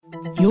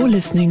You're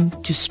listening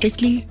to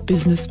Strictly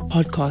Business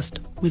Podcast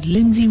with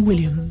Lindsay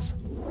Williams.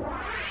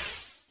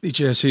 The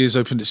JSE has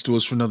opened its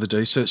doors for another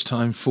day, so it's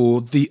time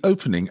for the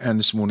opening. And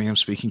this morning I'm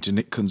speaking to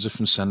Nick Kunze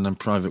from Sanlam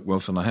Private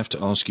Wealth, and I have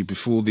to ask you,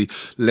 before the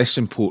less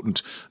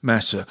important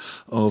matter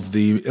of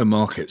the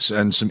markets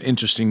and some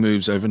interesting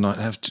moves overnight,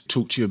 I have to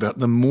talk to you about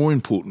the more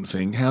important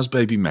thing. How's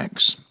baby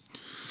Max?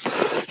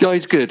 Yeah,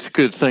 he's good.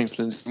 Good. Thanks,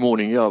 Lindsay.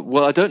 Morning. Yeah.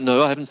 Well, I don't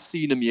know. I haven't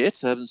seen him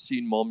yet. I haven't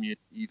seen Mom yet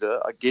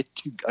either. I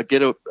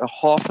get a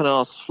half an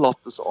hour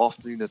slot this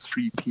afternoon at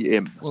 3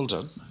 p.m. Well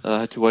done.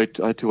 I had to wait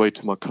till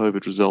my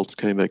COVID results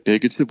came back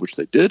negative, which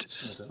they did,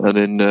 and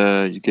then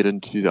you get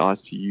into the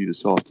ICU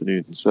this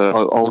afternoon.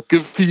 So I'll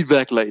give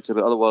feedback later,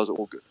 but otherwise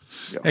all good.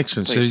 Yeah.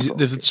 Excellent.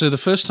 So the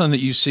first time that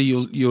you see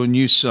your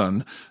new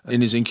son in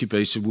his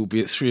incubator will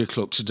be at 3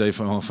 o'clock today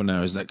for half an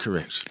hour. Is that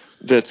correct?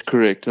 That's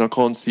correct. And I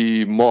can't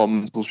see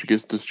Mom until she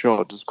gets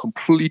discharged. There's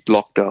complete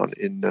lockdown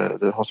in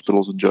the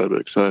hospitals in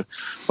Joburg. So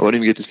I won't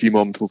even get to see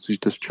Mom until she's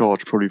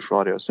discharged, probably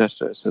Friday or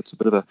Saturday. So it's a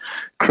bit of a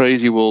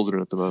crazy world we're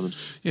in at the moment.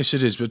 Yes,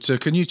 it is. But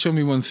can you tell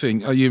me one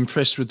thing? Are you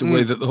impressed with the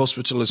way that the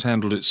hospital has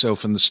handled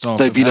itself and the staff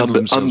They've been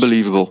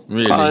unbelievable.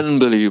 Really?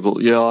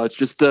 Unbelievable. Yeah, it's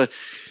just,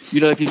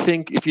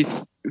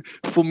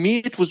 for me,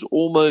 it was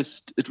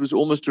almost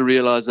a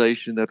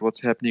realization that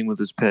what's happening with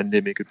this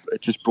pandemic,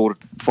 it just brought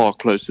it far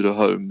closer to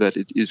home, that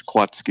it is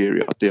quite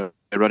scary out there.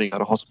 They're running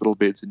out of hospital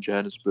beds in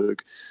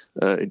Johannesburg.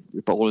 By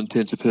all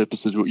intents and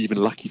purposes, we're even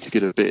lucky to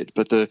get a bed.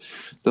 But the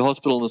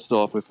hospital and the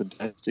staff were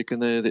fantastic,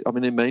 and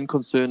their main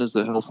concern is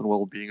the health and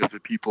well-being of the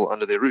people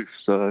under their roof.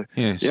 So,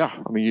 yes. Yeah,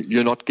 I mean,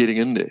 you're not getting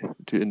in there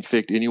to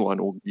infect anyone,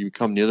 or you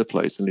come near the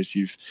place unless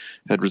you've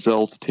had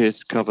results,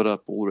 tests, covered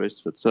up, all the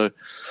rest of it. So, it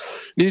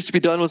needs to be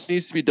done what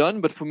needs to be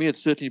done. But for me, it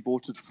certainly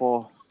brought it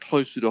far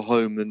closer to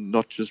home than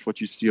not just what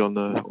you see on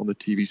the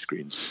TV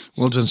screens.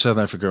 Well done, South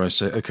Africa, I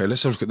say. Okay,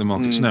 let's have a look at the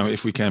markets now,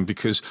 if we can,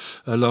 because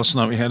last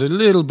night we had a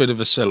little bit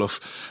of a sell-off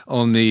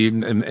on the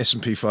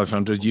S&P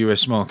 500,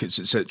 US markets,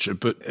 etc.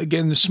 But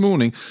again, this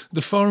morning,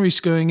 the Far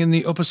East going in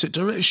the opposite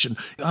direction.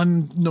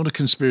 I'm not a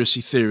conspiracy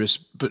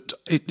theorist, but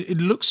it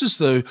looks as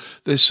though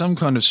there's some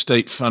kind of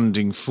state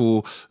funding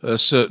for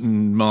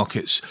certain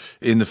markets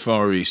in the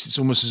Far East. It's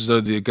almost as though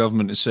the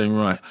government is saying,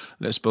 right,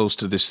 let's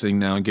bolster this thing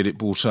now and get it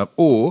bought up.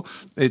 Or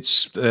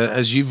it's,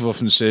 as you've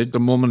often said, the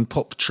mom and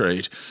pop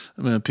trade.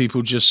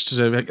 People just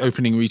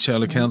opening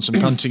retail accounts and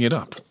punting it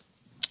up.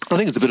 I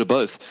think it's a bit of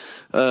both.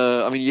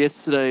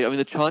 Yesterday,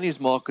 the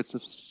Chinese markets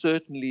have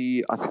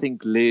certainly, I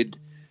think, led,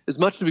 as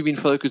much as we've been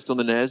focused on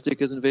the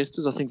NASDAQ as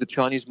investors, I think the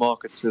Chinese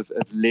markets have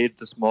led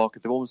this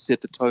market. They've almost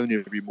set the tone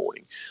every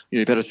morning.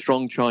 You've had a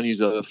strong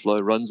Chinese overflow,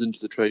 runs into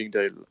the trading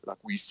day like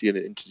we see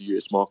into the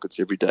US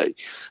markets every day.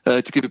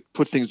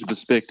 Put things in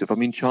perspective,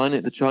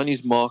 the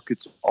Chinese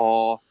markets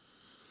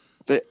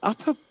they're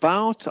up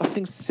about, I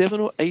think, 7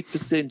 or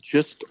 8%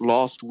 just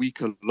last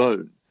week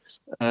alone.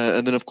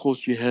 And then, of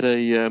course, you had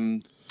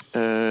a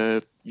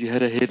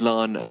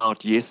headline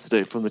out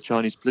yesterday from the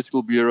Chinese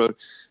Political Bureau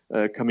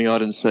coming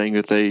out and saying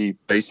that they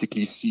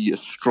basically see a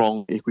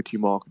strong equity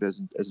market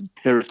as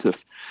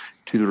imperative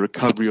to the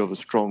recovery of a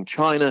strong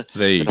China.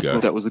 There you go.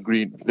 That was a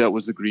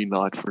green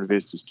light for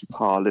investors to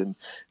pile in.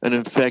 And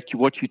in fact,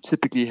 what you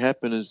typically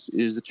happen is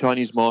the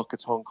Chinese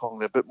markets, Hong Kong,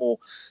 they're a bit more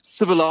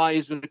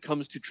civilized when it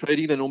comes to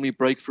trading. They normally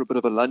break for a bit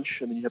of a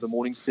lunch, and then you have a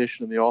morning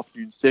session and the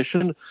afternoon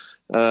session.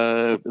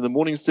 In the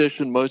morning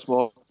session, most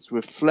markets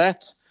were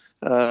flat.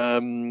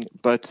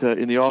 But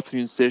in the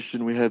afternoon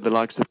session, we had the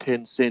likes of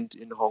Tencent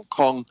in Hong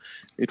Kong.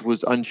 It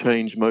was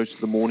unchanged most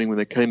of the morning. When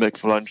they came back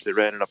for lunch, they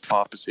ran it up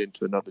 5%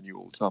 to another new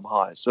all-time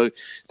high. So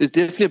there's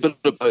definitely a bit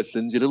of both,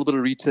 Lindsay, a little bit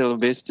of retail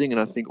investing,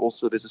 and I think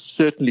also there's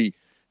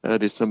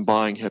some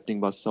buying happening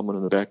by someone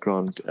in the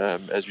background.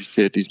 As we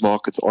said, these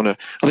markets I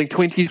think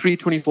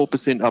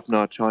 24% up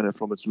now, China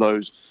from its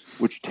lows,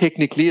 which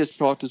technically, as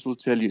charters will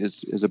tell you,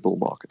 is a bull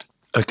market.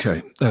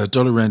 Okay,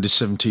 dollar rand is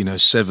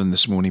 17.07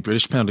 this morning.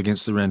 British pound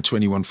against the rand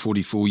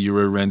 21.44.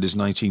 Euro rand is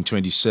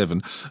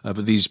 19.27.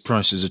 But these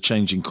prices are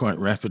changing quite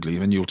rapidly,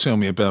 and you'll tell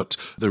me about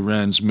the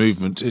rand's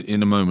movement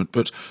in a moment.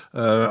 But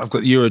I've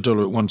got the euro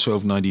dollar at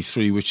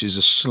 112.93, which is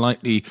a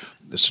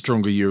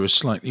stronger euro,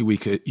 slightly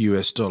weaker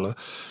US dollar.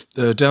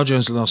 Dow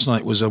Jones last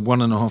night was a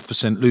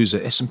 1.5% loser.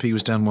 S&P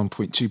was down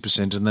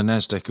 1.2%, and the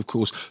NASDAQ, of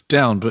course,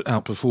 down but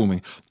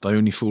outperforming by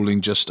only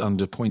falling just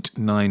under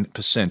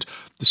 0.9%.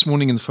 This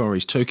morning in the Far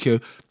East,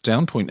 Tokyo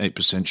down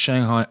 0.8%,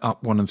 Shanghai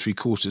up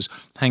 1.75%,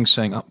 Hang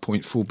Seng up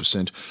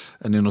 0.4%,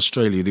 and in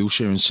Australia, the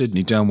all-share in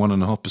Sydney down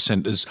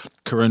 1.5% as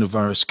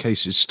coronavirus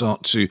cases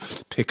start to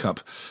pick up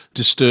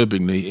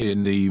disturbingly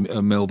in the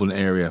Melbourne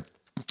area.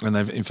 And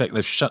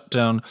they've shut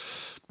down.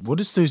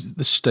 What is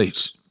the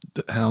state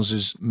that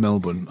houses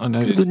Melbourne? I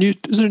know. Is it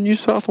New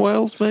South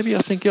Wales, maybe?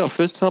 I think,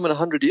 first time in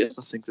 100 years,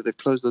 I think, that they've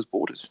closed those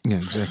borders. Yeah,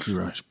 exactly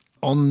right.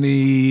 On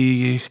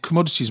the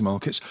commodities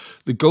markets,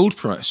 the gold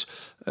price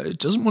it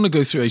doesn't want to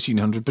go through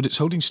 1,800, but it's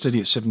holding steady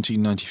at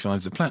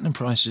 1,795. The platinum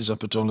price is up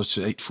 $1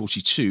 to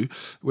 842.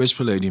 Where's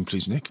palladium,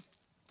 please, Nick?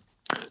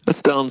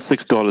 That's down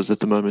 $6 at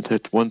the moment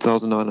at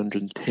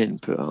 1,910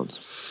 per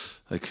ounce.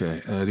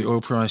 Okay, the oil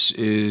price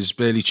is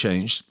barely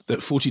changed at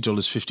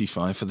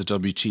 $40.55 for the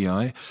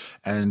WTI,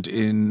 and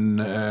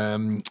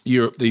in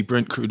Europe, the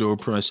Brent crude oil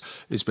price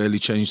is barely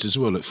changed as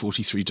well at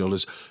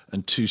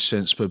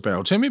 $43.02 per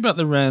barrel. Tell me about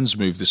the rand's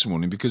move this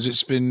morning, because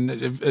it's been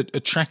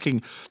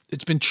tracking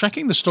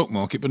the stock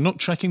market, but not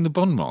tracking the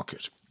bond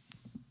market.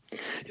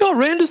 Yeah,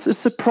 rand is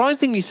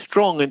surprisingly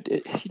strong, and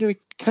it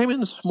came in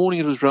this morning.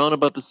 It was round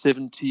about the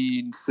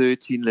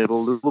 17-13 level,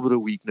 a little bit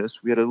of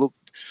weakness. We had a little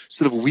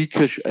sort of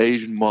weakish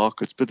Asian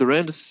markets, but the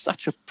rand is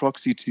such a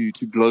proxy to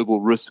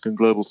global risk and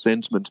global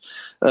sentiment.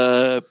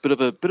 Bit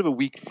of a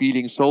weak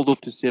feeling. Sold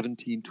off to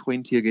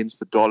 17.20 against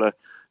the dollar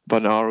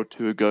about an hour or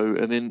two ago,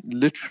 and then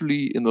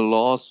literally in the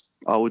last,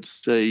 I would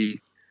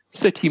say,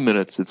 30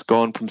 minutes, it's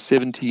gone from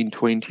 17.20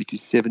 to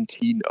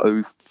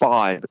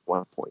 17.05 at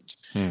one point.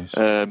 Yes.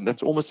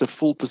 That's almost a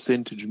full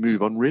percentage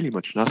move on really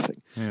much nothing.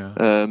 Yeah.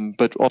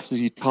 But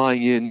obviously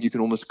tying in, you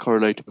can almost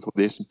correlate it with what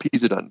the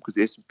S&Ps have done, because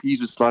the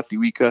S&Ps were slightly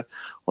weaker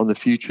on the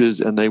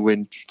futures and they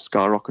went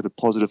skyrocketed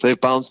positive.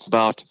 They've bounced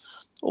about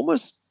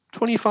almost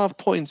 25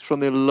 points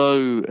from their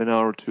low an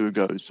hour or two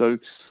ago. So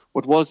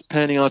what was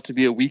panning out to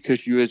be a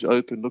weakish US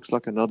Open looks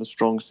like another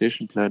strong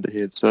session planned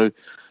ahead. So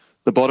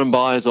the bottom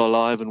buyers are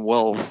alive and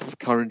well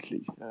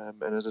currently.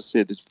 And as I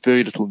said, there's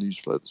very little news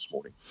flow this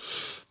morning.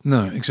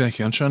 No,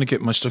 exactly. I'm trying to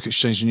get my stock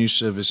exchange news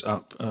service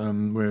up.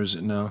 Where is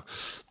it now?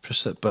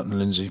 Press that button,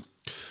 Lindsay.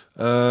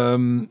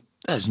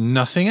 There's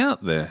nothing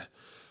out there.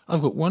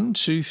 I've got 1,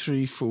 2,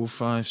 3, 4,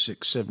 5,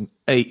 6, 7,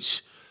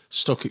 8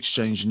 stock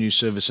exchange news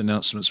service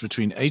announcements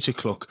between 8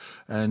 o'clock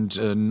and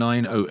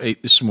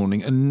 9:08 this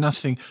morning, and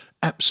nothing.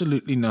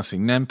 Absolutely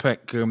nothing.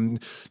 Nampak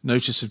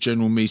notice of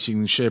general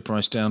meeting, share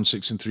price down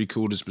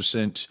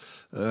 6.75%.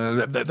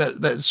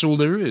 That's all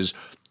there is.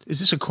 Is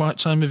this a quiet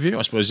time of year?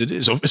 I suppose it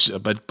is, obviously,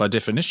 by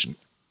definition.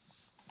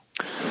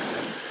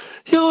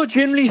 Yeah,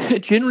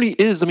 it generally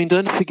is. I mean,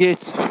 don't forget,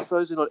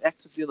 those who are not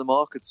actively in the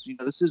markets,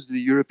 this is the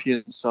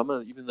European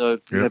summer. Even though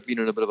we have been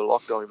in a bit of a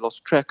lockdown, we've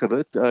lost track of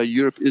it.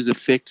 Europe is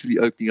effectively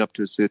opening up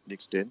to a certain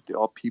extent. There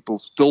are people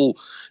still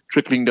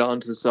trickling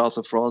down to the south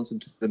of France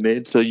and to the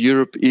Med. So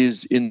Europe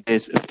is in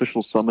its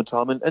official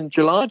summertime. And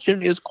July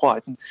generally is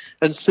quiet.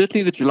 And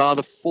certainly the July,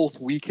 the fourth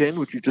weekend,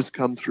 which we've just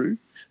come through,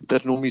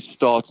 that normally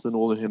starts the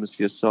Northern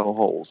Hemisphere summer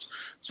holes.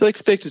 So I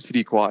expect it to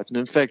be quiet. And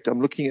in fact,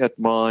 I'm looking at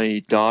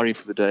my diary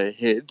for the day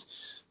ahead,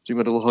 doing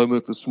my little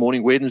homework this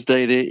morning.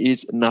 Wednesday, there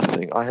is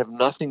nothing. I have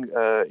nothing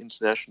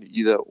internationally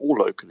either or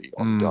locally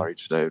on the diary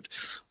today.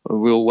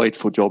 We'll wait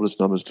for jobless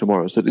numbers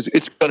tomorrow. So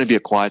it's going to be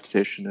a quiet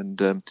session.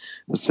 And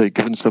let's say,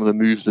 given some of the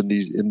moves in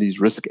these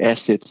risk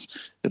assets,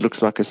 it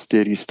looks like a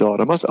steady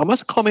start. I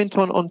must comment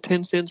on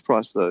Tencent's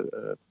price though,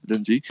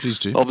 Lindsay. Please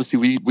do.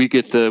 Obviously, we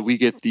get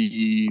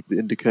the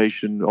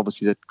indication.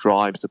 Obviously, that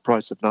drives the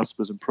price of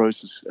Naspers and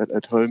Prosus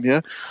at home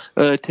here.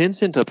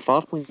 Tencent up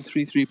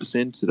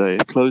 5.33% today.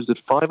 It closed at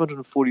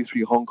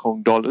 543 Hong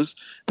Kong dollars.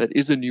 That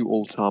is a new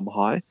all-time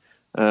high.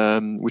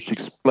 Which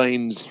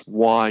explains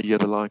why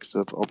the likes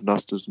of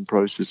Naspers and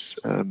Prosus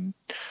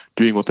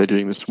doing what they're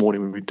doing this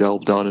morning when we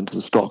delve down into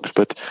the stocks.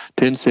 But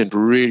Tencent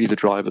really the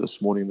driver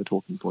this morning, the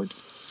talking point.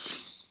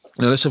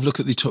 Now let's have a look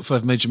at the top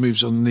 5 major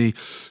moves on the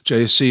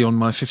JSE on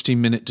my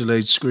 15-minute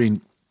delayed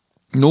screen.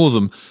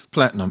 Northam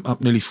Platinum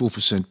up nearly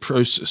 4%,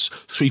 Prosus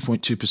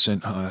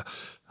 3.2% higher,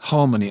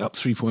 Harmony up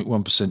 3.1%,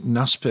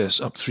 Naspers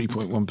up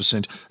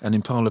 3.1%, and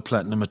Impala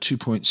Platinum a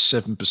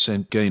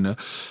 2.7% gainer.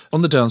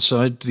 On the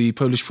downside, the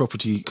Polish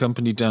property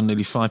company down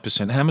nearly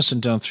 5%, Hammerson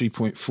down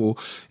 3.4%,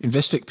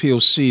 Investec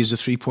PLC is a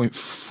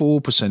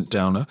 3.4%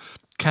 downer,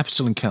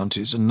 Capital and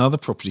Counties, another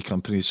property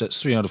company, so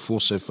that's 3 out of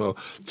 4 so far,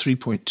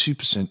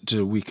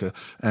 3.2% weaker,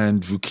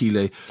 and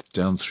Vukile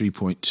down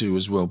 3.2%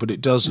 as well. But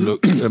it does look,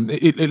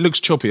 it looks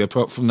choppy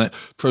apart from that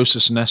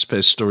Prosus and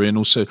Naspers story, and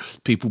also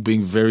people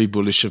being very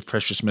bullish of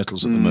precious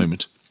metals at the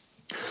moment.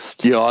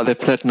 Yeah, their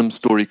platinum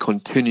story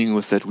continuing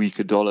with that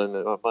weaker dollar.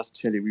 And I must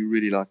tell you, we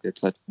really like their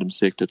platinum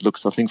sector. It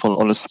looks, I think,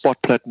 on a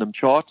spot platinum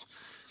chart,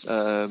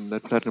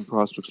 that platinum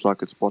price looks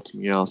like it's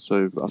bottoming out,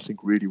 so I think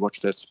really watch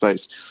that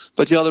space.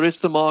 But the rest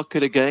of the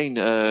market, again,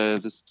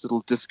 this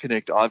little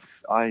disconnect. I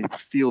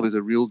feel there's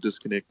a real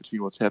disconnect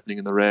between what's happening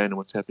in the rand and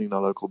what's happening in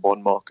our local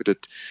bond market.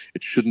 It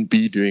shouldn't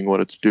be doing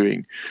what it's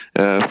doing.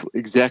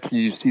 Exactly,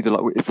 you see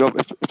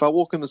if I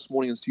walk in this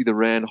morning and see the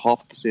rand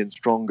 0.5%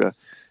 stronger,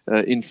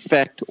 in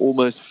fact,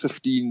 almost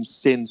 15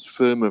 cents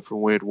firmer from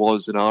where it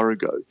was an hour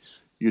ago,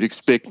 you'd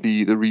expect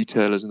the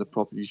retailers and the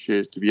property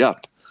shares to be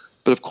up.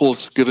 But of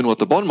course, given what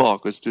the bond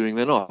market's doing,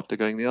 they're not. They're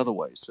going the other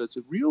way. So it's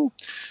a real,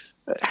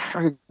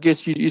 I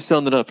guess you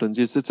summed it up,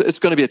 Lindsay. It's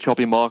going to be a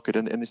choppy market,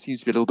 and there seems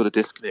to be a little bit of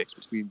disconnect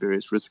between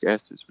various risk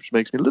assets, which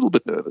makes me a little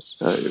bit nervous.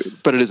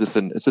 But it's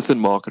a thin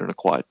market on a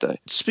quiet day.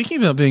 Speaking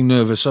about being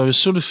nervous, I was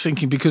sort of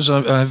thinking, because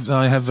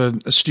I have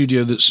a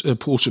studio that's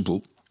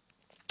portable,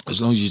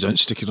 as long as you don't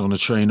stick it on a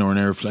train or an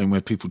aeroplane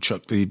where people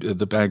chuck the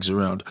bags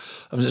around.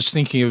 I'm just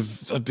thinking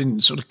I've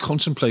been sort of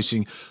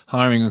contemplating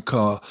hiring a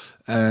car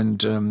and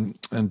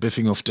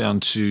biffing off down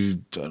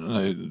to, I don't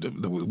know,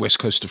 the west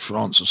coast of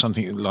France or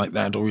something like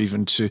that, or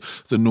even to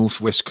the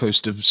northwest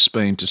coast of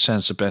Spain, to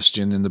San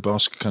Sebastian in the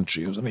Basque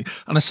Country or something.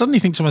 And I suddenly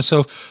think to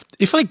myself,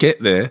 if I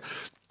get there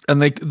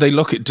and they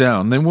lock it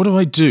down, then what do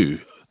I do?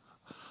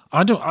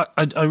 I don't.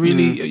 I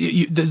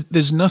really.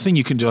 There's nothing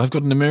you can do. I've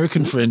got an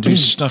American friend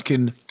who's stuck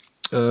in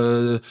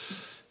Croatia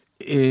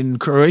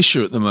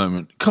at the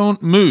moment.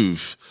 Can't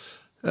move.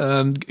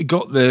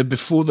 Got there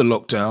before the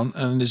lockdown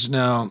and is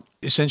now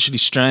essentially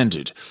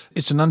stranded.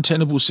 It's an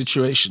untenable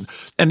situation.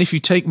 And if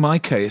you take my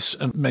case,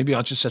 and maybe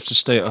I just have to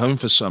stay at home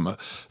for summer,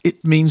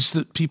 it means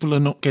that people are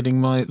not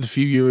getting the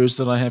few euros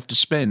that I have to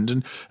spend.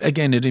 And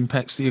again, it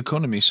impacts the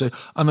economy. So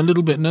I'm a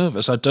little bit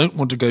nervous. I don't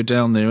want to go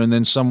down there and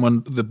then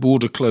the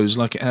border closed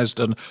like it has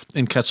done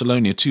in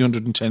Catalonia,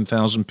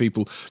 210,000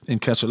 people in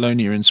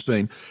Catalonia in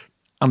Spain,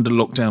 under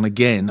lockdown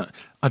again.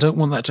 I don't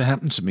want that to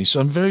happen to me. So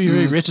I'm very,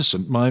 very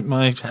reticent.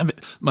 My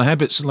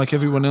habits, like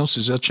everyone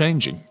else's, are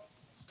changing.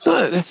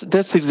 No,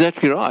 that's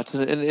exactly right.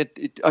 And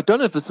I don't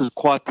know if this is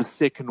quite the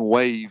second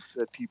wave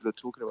that people are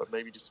talking about,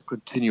 maybe just a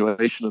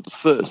continuation of the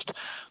first.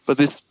 But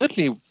there's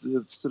certainly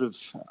sort of,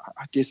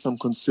 I guess, some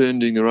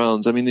concerning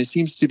around. I mean, there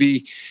seems to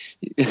be,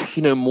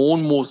 more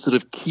and more sort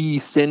of key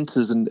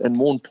centers and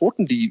more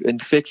importantly,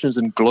 infections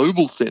in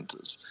global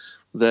centers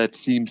that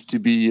seems to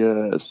be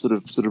sort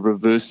of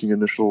reversing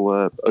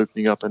initial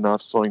opening up and now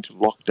starting to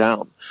lock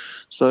down.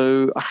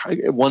 So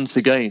once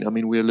again, I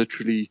mean, we're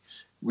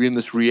in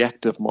this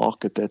reactive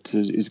market that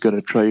is going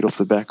to trade off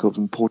the back of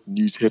important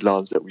news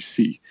headlines that we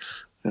see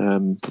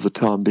for the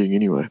time being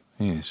anyway.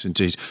 Yes,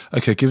 indeed.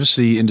 Okay, give us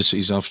the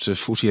indices after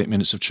 48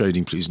 minutes of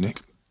trading, please,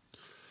 Nick.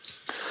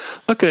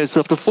 Okay, so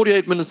after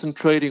 48 minutes in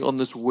trading on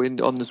this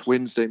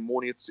Wednesday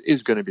morning, it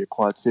is going to be a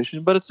quiet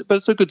session, but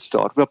it's a good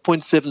start. We're up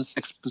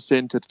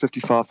 0.76% at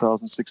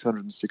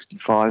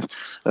 55,665.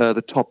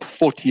 The top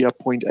 40 up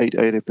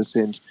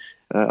 0.88%.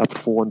 Up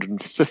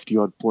 450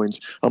 odd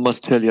points. I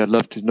must tell you, I'd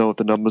love to know what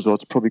the numbers are.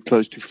 It's probably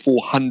close to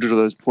 400 of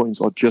those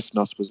points are just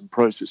Naspers in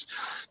process.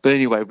 But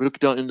anyway, we look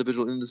down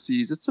individual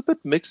indices. It's a bit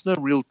mixed, no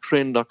real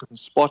trend I can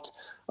spot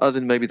other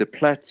than maybe the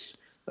Platts.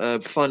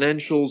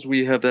 Financials,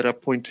 we have that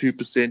up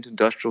 0.2%,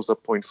 industrials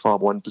up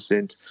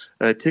 0.51%.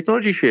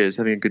 Technology shares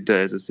having a good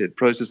day, as I said.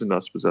 Process and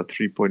Naspers up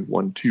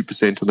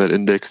 3.12% on that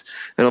index.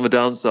 And on the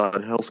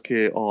downside,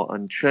 healthcare are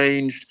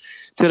unchanged.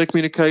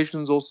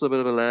 Telecommunications, also a bit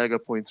of a lag,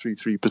 up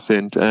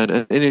 0.33%.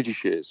 And energy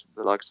shares,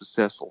 the likes of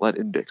Sasol, that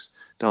index,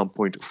 down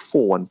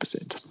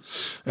 0.41%.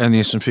 And the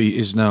S&P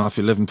is now up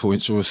 11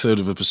 points, or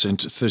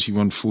 1/3% at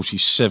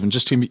 31.47.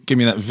 Just give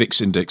me that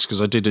VIX index,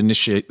 because I did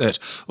initiate that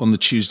on the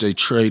Tuesday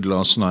trade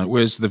last night.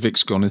 Where's the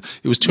VIX gone? It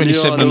was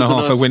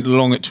 27.5. I went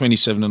long at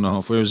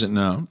 27.5. Where is it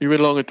now? You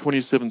went long at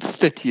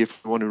 27.30 if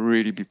you want to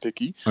really be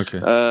picky. Okay.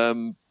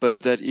 But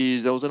that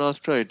was a nice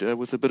trade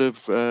with a bit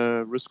of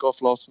risk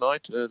off last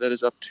night. That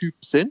is up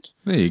 2%.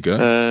 There you go.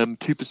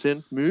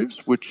 2% moves,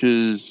 which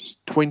is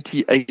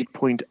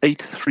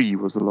 28.83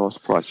 was the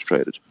last price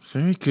traded.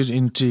 Very good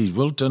indeed.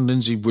 Well done,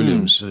 Lindsay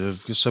Williams. So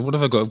what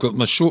have I got? I've got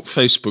my short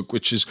Facebook,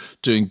 which is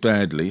doing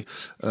badly.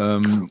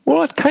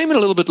 Well, it came in a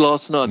little bit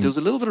last night. There was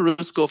a little bit of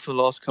risk off in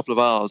the last couple of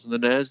hours. And the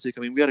NASDAQ,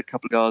 I mean, we had a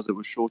couple of guys that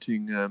were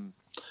shorting...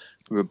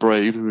 we were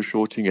brave. We were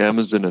shorting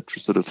Amazon at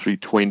sort of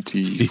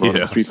 320,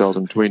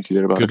 3,020.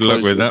 They're about good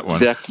luck with that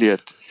one.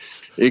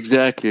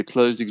 Exactly. It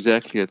closed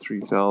exactly at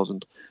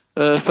 3,000.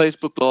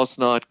 Facebook last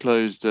night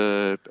closed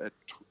at, I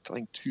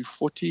think,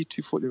 240.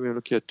 We're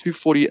looking at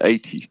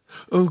 240.80.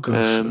 Oh gosh.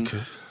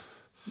 Okay.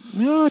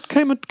 Yeah, it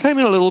came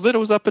in a little bit. It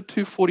was up at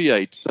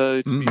 248.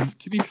 So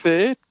to be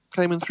fair, it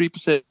came in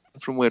 3%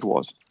 from where it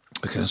was.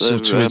 Okay, so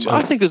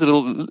I think there's a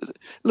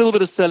little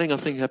bit of selling, I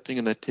think, happening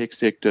in that tech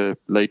sector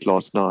late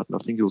last night, and I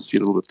think you'll see a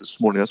little bit this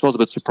morning. I was a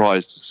bit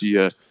surprised to see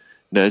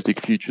NASDAQ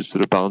futures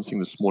sort of bouncing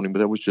this morning, but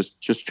that was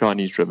just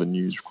Chinese-driven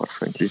news, quite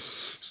frankly.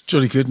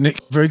 Jolly good,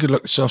 Nick. Very good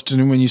luck this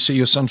afternoon when you see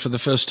your son for the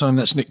first time.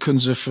 That's Nick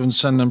Kunze from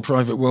Sanlam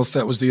Private Wealth.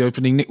 That was the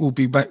opening. Nick will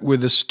be back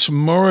with us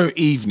tomorrow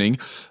evening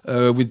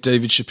with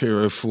David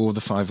Shapiro for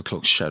the 5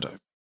 o'clock shadow.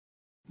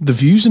 The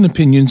views and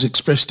opinions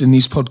expressed in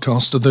these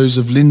podcasts are those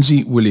of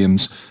Lindsay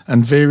Williams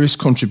and various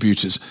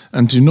contributors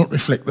and do not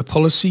reflect the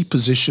policy,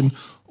 position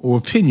or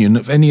opinion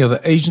of any other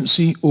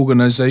agency,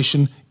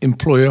 organisation,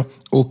 employer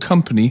or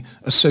company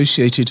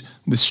associated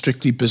with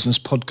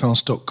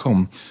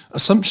strictlybusinesspodcast.com.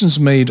 Assumptions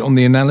made on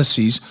the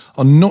analyses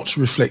are not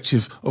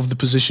reflective of the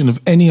position of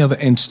any other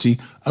entity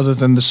other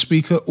than the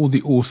speaker or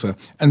the author.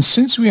 And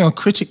since we are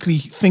critically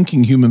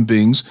thinking human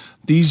beings,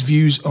 these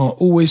views are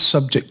always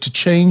subject to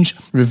change,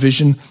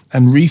 revision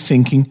and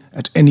rethinking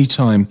at any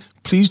time.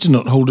 Please do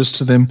not hold us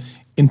to them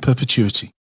in perpetuity.